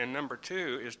 and number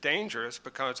two, is dangerous,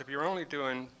 because if you're only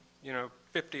doing,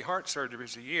 50 heart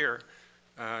surgeries a year,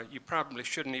 you probably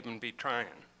shouldn't even be trying.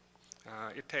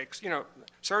 It takes,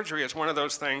 surgery is one of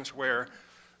those things where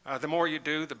the more you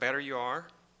do, the better you are.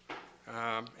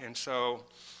 And so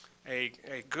a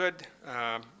good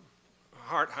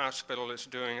heart hospital is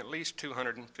doing at least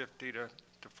 250 to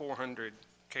 400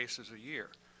 cases a year,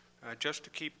 just to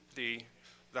keep the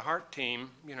heart team,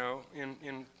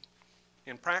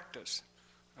 in practice.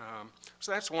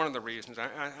 So that's one of the reasons.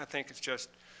 I think it's just,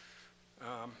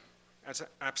 as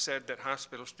I've said, that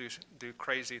hospitals do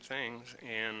crazy things,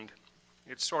 and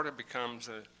it sort of becomes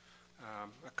a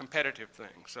competitive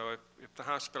thing. So if the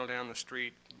hospital down the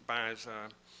street buys a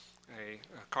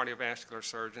cardiovascular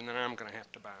surgeon, then I'm going to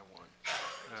have to buy one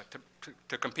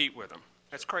to compete with them.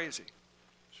 That's crazy.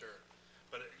 Sure.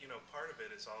 But, part of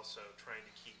it is also trying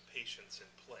to keep patients in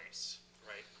place,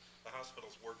 right? The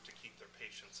hospitals work to keep their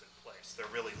patients in place.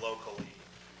 They're really locally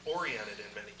oriented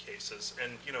in many cases.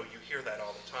 And, you hear that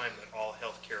all the time, that all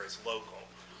healthcare is local.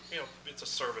 It's a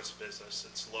service business.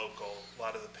 It's local. A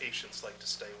lot of the patients like to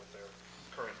stay with their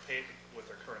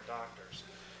current doctors.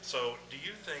 So do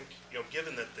you think,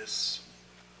 given that this,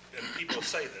 and people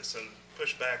say this, and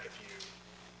push back if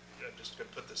I'm just going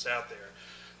to put this out there.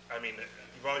 I mean,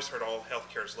 you've always heard all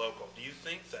healthcare is local. Do you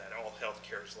think that all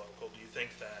healthcare is local? Do you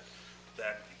think that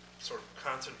sort of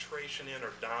concentration in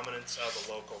or dominance of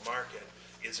a local market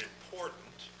is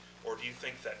important? Or do you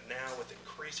think that now, with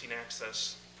increasing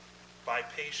access by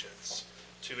patients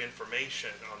to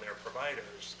information on their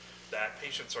providers, that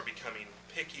patients are becoming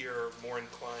pickier, more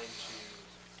inclined to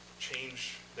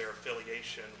change their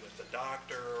affiliation with a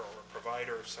doctor or a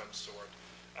provider of some sort?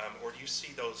 Or do you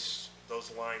see those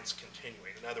lines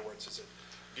continuing? In other words,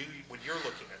 when you're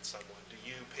looking at someone, do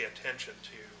you pay attention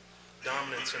to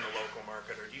dominance in the local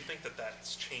market, or do you think that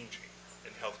that's changing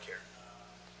in healthcare?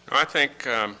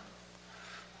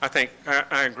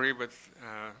 I agree with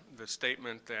the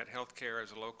statement that healthcare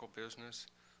is a local business.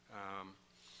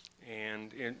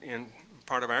 And in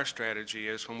part of our strategy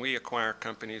is when we acquire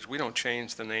companies, we don't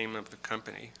change the name of the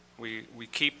company. We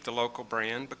keep the local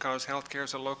brand because healthcare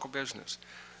is a local business.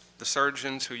 The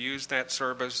surgeons who use that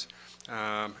service,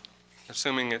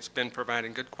 assuming it's been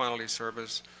providing good quality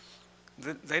service,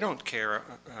 they don't care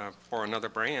for another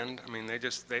brand. I mean,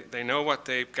 they know what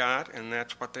they've got, and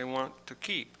that's what they want to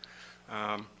keep.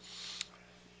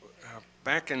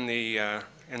 Back in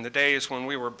the days when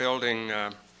we were building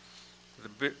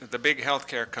the big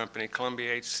healthcare company,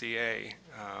 Columbia HCA,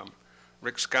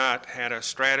 Rick Scott had a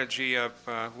strategy of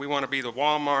we want to be the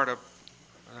Walmart of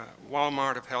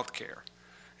healthcare,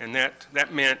 and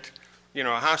that meant, you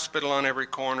know, a hospital on every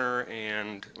corner,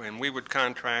 and we would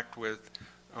contract with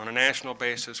on a national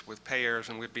basis with payers,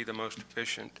 and we'd be the most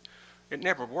efficient. It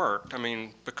never worked. I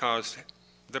mean, because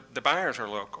the buyers are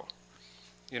local.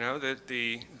 You know,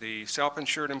 the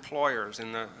self-insured employers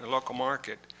in the local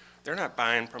market, they're not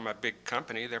buying from a big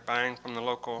company, they're buying from the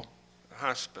local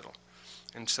hospital.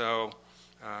 And so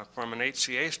from an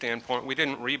HCA standpoint, we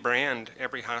didn't rebrand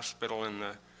every hospital in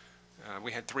the,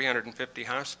 we had 350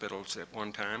 hospitals at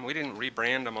one time. We didn't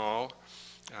rebrand them all.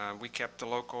 We kept the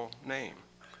local name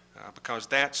because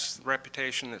that's the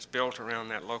reputation that's built around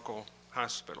that local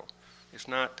hospital. It's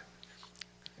not,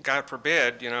 God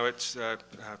forbid, you know, it's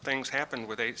things happened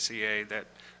with HCA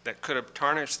that could have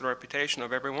tarnished the reputation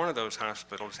of every one of those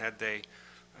hospitals had they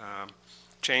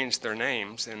changed their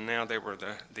names, and now they were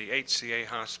the HCA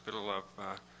hospital of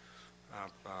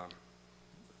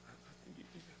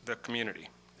the community.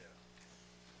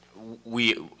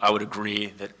 I would agree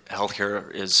that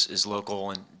healthcare is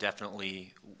local, and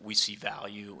definitely we see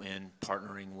value in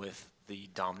partnering with the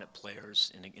dominant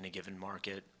players in a given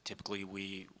market. Typically,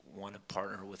 we want to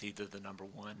partner with either the number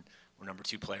one or number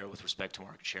two player with respect to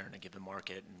market share in a given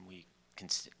market, and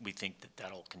we think that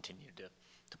that'll continue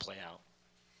to play out.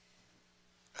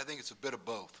 I think it's a bit of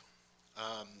both.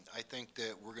 I think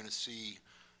that we're going to see,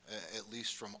 at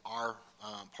least from our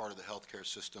part of the healthcare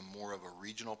system, more of a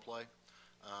regional play.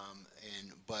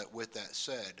 But with that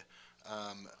said,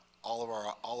 all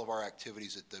of our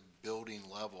activities at the building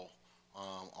level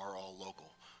are all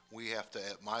local. We have to,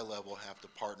 at my level, have to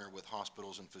partner with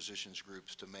hospitals and physicians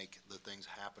groups to make the things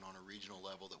happen on a regional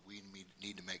level that we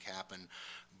need to make happen.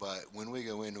 But when we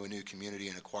go into a new community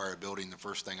and acquire a building, the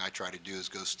first thing I try to do is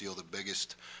go steal the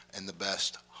biggest and the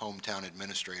best hometown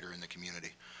administrator in the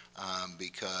community.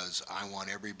 Because I want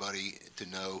everybody to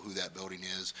know who that building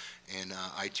is. And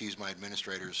I tease my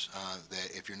administrators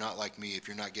that if you're not like me, if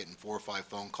you're not getting 4 or 5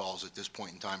 phone calls at this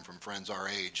point in time from friends our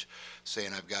age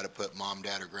saying I've got to put mom,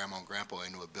 dad, or grandma and grandpa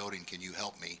into a building, can you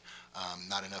help me?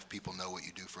 Not enough people know what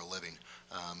you do for a living.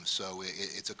 So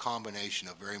it's a combination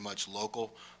of very much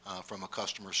local from a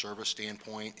customer service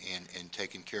standpoint and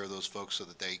taking care of those folks so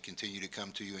that they continue to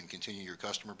come to you and continue your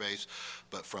customer base.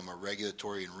 But from a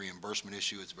regulatory and reimbursement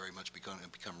issue, it's very much become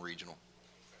regional.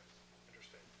 Okay.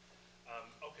 Interesting.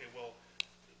 Okay, well,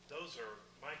 those are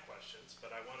my questions,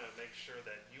 but I want to make sure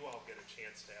that you all get a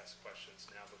chance to ask questions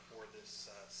now before this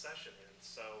session ends.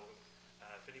 So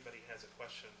if anybody has a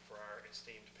question for our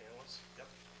esteemed panelists. Yep.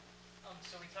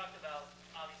 So we talked about,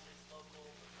 obviously it's local,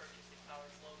 the purchasing power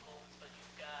is local, but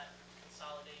you've got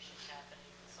consolidation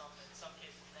happening in some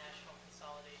cases national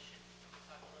consolidation. We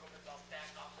talked a little bit about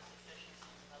back office efficiencies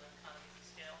and other economies of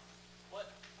scale,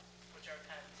 which are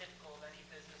kind of typical of any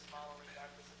business model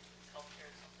regardless if it's healthcare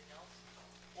or something else.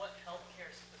 What healthcare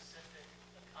specific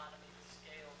economies of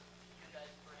scale do you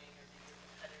guys bring or do your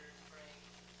competitors bring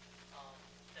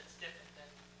that's different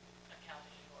than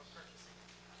accounting or purchasing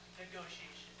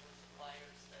negotiation with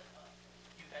suppliers that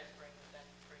you guys bring that then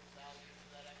bring value to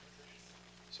that acquisition?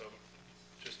 So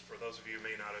just for those of you who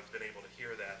may not have been able to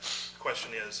hear that, the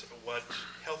question is what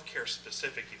healthcare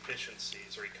specific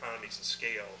efficiencies or economies of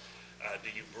scale do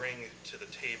you bring to the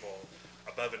table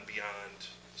above and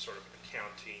beyond sort of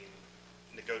accounting,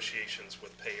 negotiations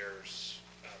with payers,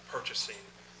 purchasing,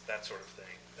 that sort of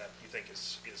thing that you think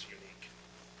is unique?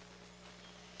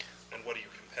 And what are your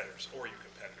competitors or your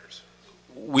competitors?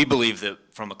 We believe that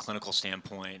from a clinical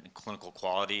standpoint and clinical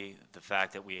quality, the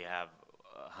fact that we have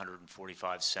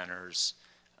 145 centers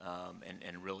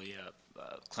and really a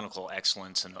clinical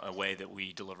excellence in a way that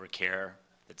we deliver care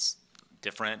that's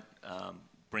different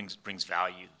brings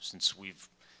value, since we've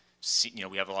seen,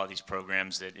 we have a lot of these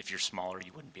programs that if you're smaller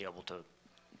you wouldn't be able to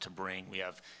bring. We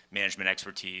have management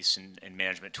expertise and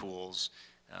management tools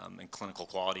and clinical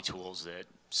quality tools that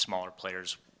smaller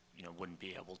players wouldn't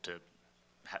be able to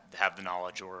have the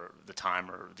knowledge or the time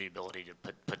or the ability to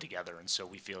put together. And so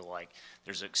we feel like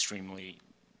there's an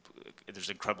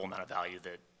incredible amount of value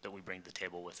that we bring to the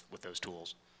table with those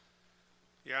tools.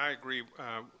 Yeah, I agree.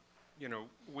 You know,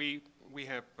 we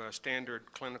have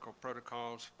standard clinical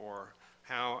protocols for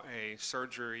how a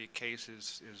surgery case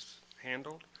is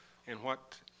handled, and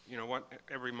what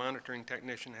every monitoring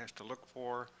technician has to look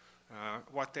for,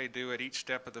 what they do at each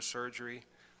step of the surgery.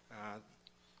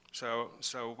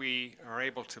 So we are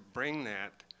able to bring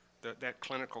that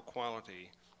clinical quality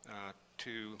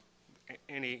to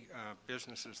any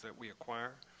businesses that we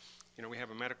acquire. You know, we have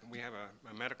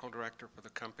a medical director for the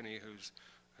company who's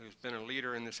been a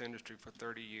leader in this industry for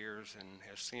 30 years and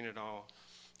has seen it all.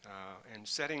 And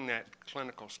setting that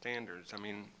clinical standards, I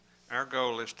mean, our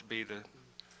goal is to be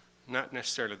not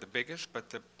necessarily the biggest, but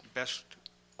the best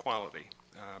quality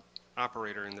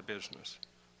operator in the business.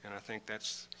 And I think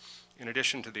that's, in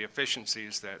addition to the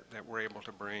efficiencies that we're able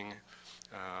to bring,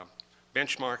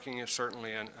 benchmarking is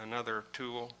certainly another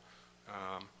tool,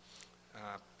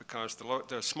 because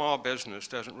the small business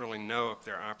doesn't really know if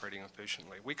they're operating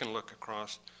efficiently. We can look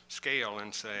across scale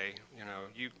and say, you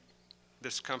know,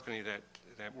 this company that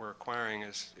we're acquiring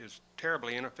is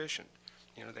terribly inefficient.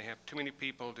 You know, they have too many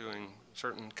people doing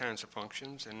certain kinds of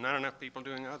functions and not enough people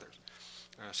doing others.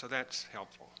 So that's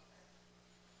helpful.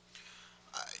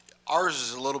 Ours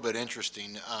is a little bit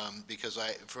interesting because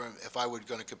if I were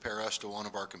going to compare us to one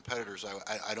of our competitors,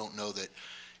 I don't know that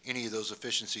any of those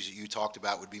efficiencies that you talked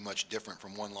about would be much different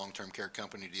from one long-term care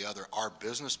company to the other. Our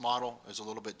business model is a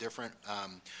little bit different.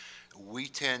 We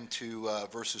tend to,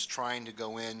 versus trying to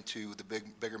go into the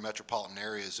bigger metropolitan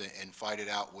areas and fight it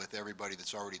out with everybody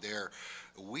that's already there,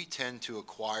 we tend to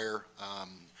acquire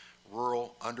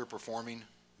rural, underperforming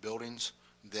buildings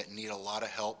that need a lot of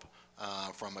help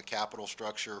from a capital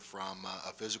structure, from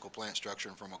a physical plant structure,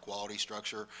 and from a quality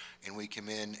structure, and we come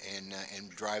in and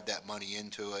drive that money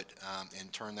into it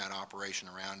and turn that operation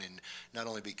around, and not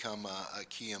only become a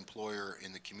key employer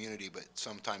in the community, but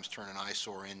sometimes turn an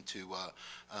eyesore into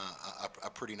a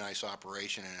pretty nice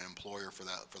operation and an employer for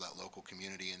that local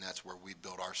community. And that's where we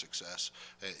build our success,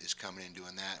 is coming in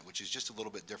doing that, which is just a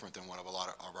little bit different than what a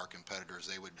lot of our competitors.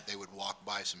 They would walk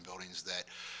by some buildings that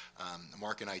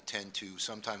Mark and I tend to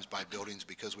sometimes buy buildings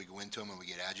because we go into them and we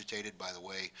get agitated by the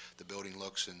way the building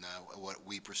looks and what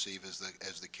we perceive as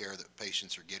the care that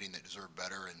patients are getting that deserve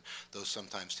better, and those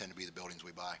sometimes tend to be the buildings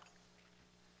we buy.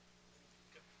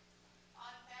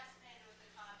 I'm fascinated with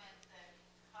the comment that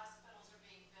hospitals are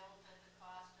being built at the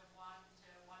cost of $1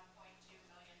 to $1.2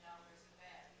 million a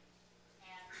bed,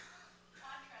 and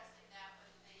contrasting that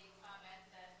with the comment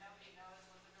that nobody knows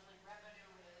what the really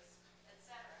revenue is,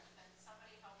 etc. Can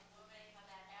somebody help illuminate how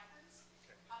that happens?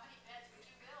 How many beds would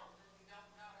you build if you don't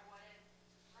know what it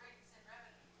brings in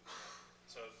revenue?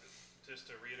 So just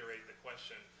to reiterate the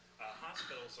question,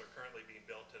 hospitals are currently being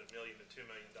built at $1 million to $2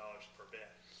 million per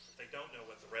bed. If they don't know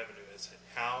what the revenue is,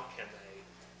 how can they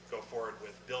go forward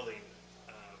with building,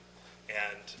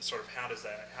 and sort of how does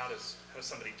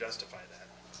somebody justify that?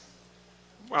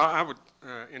 Well, I would,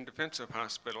 in defense of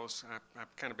hospitals,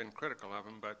 I've kind of been critical of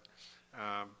them, but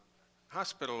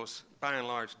hospitals, by and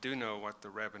large, do know what the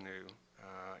revenue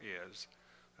is.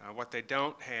 What they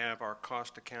don't have are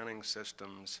cost accounting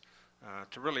systems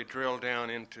to really drill down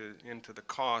into the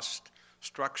cost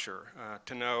structure,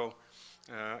 to know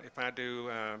if I do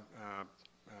a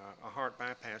heart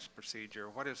bypass procedure,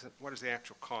 what is the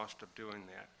actual cost of doing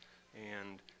that,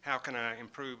 and how can I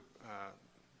improve,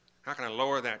 how can I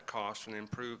lower that cost and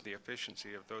improve the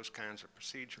efficiency of those kinds of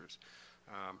procedures?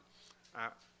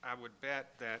 I would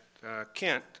bet that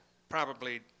Kent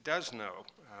probably does know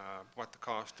what the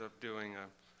cost of doing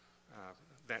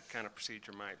that kind of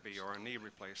procedure might be, or a knee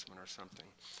replacement or something,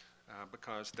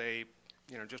 because they,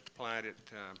 just applied it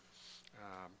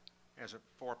as a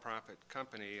for-profit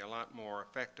company a lot more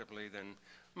effectively than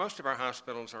most of our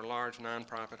hospitals are large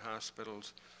nonprofit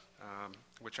hospitals,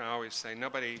 which I always say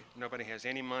nobody has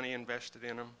any money invested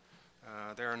in them.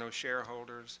 There are no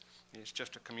shareholders. It's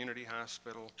just a community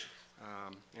hospital,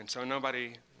 and so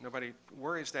nobody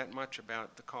worries that much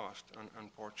about the cost,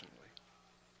 unfortunately.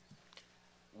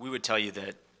 We would tell you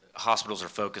that hospitals are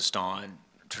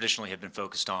traditionally have been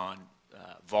focused on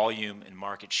volume and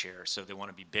market share. So they want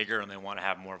to be bigger and they want to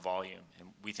have more volume. And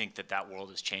we think that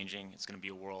world is changing. It's going to be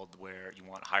a world where you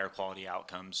want higher quality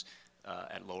outcomes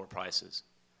at lower prices.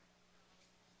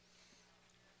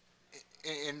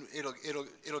 And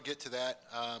it'll get to that.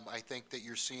 I think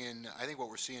what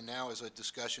we're seeing now is a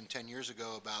discussion 10 years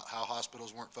ago about how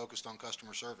hospitals weren't focused on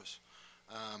customer service.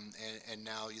 And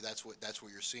now that's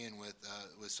what you're seeing with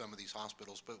some of these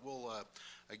hospitals. But we'll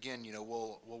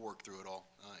work through it all.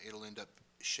 It'll end up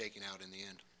shaking out in the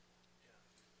end.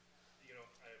 You know,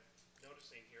 I'm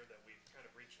noticing here that we've kind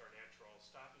of reached our natural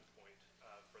stopping point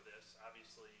for this.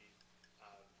 Obviously,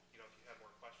 you know, if you have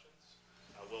more questions,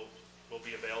 we'll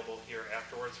be available here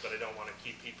afterwards, but I don't want to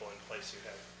keep people in place who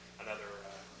have another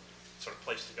sort of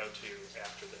place to go to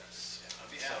after this. On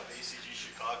behalf of ACG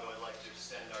Chicago, I'd like to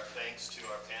extend our thanks to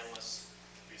our panelists.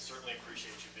 We certainly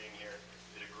appreciate you being here.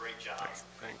 You did a great job.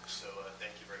 Thanks. So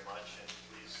thank you very much, and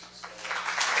please stand up.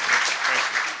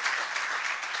 Thank you.